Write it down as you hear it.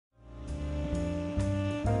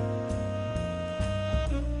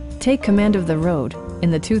Take command of the road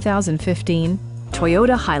in the 2015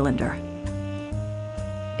 Toyota Highlander.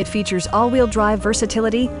 It features all-wheel drive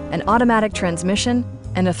versatility, an automatic transmission,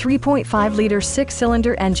 and a 3.5-liter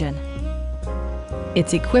 6-cylinder engine.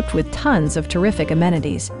 It's equipped with tons of terrific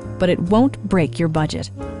amenities, but it won't break your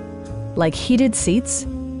budget. Like heated seats,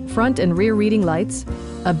 front and rear reading lights,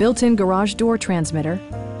 a built-in garage door transmitter,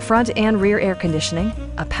 front and rear air conditioning,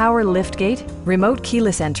 a power liftgate, remote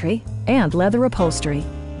keyless entry, and leather upholstery.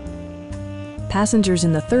 Passengers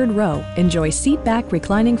in the third row enjoy seat-back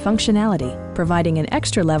reclining functionality, providing an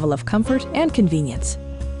extra level of comfort and convenience.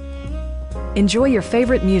 Enjoy your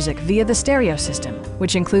favorite music via the stereo system,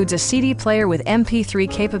 which includes a CD player with MP3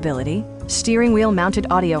 capability, steering wheel mounted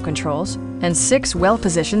audio controls, and 6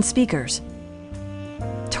 well-positioned speakers.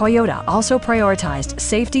 Toyota also prioritized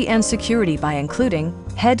safety and security by including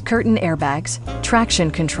head curtain airbags,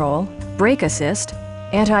 traction control, brake assist,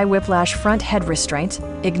 anti-whiplash front head restraints,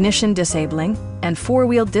 ignition disabling, and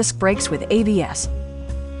 4-wheel disc brakes with ABS.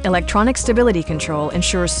 Electronic stability control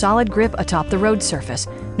ensures solid grip atop the road surface,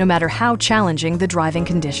 no matter how challenging the driving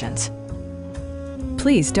conditions.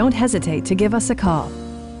 Please don't hesitate to give us a call.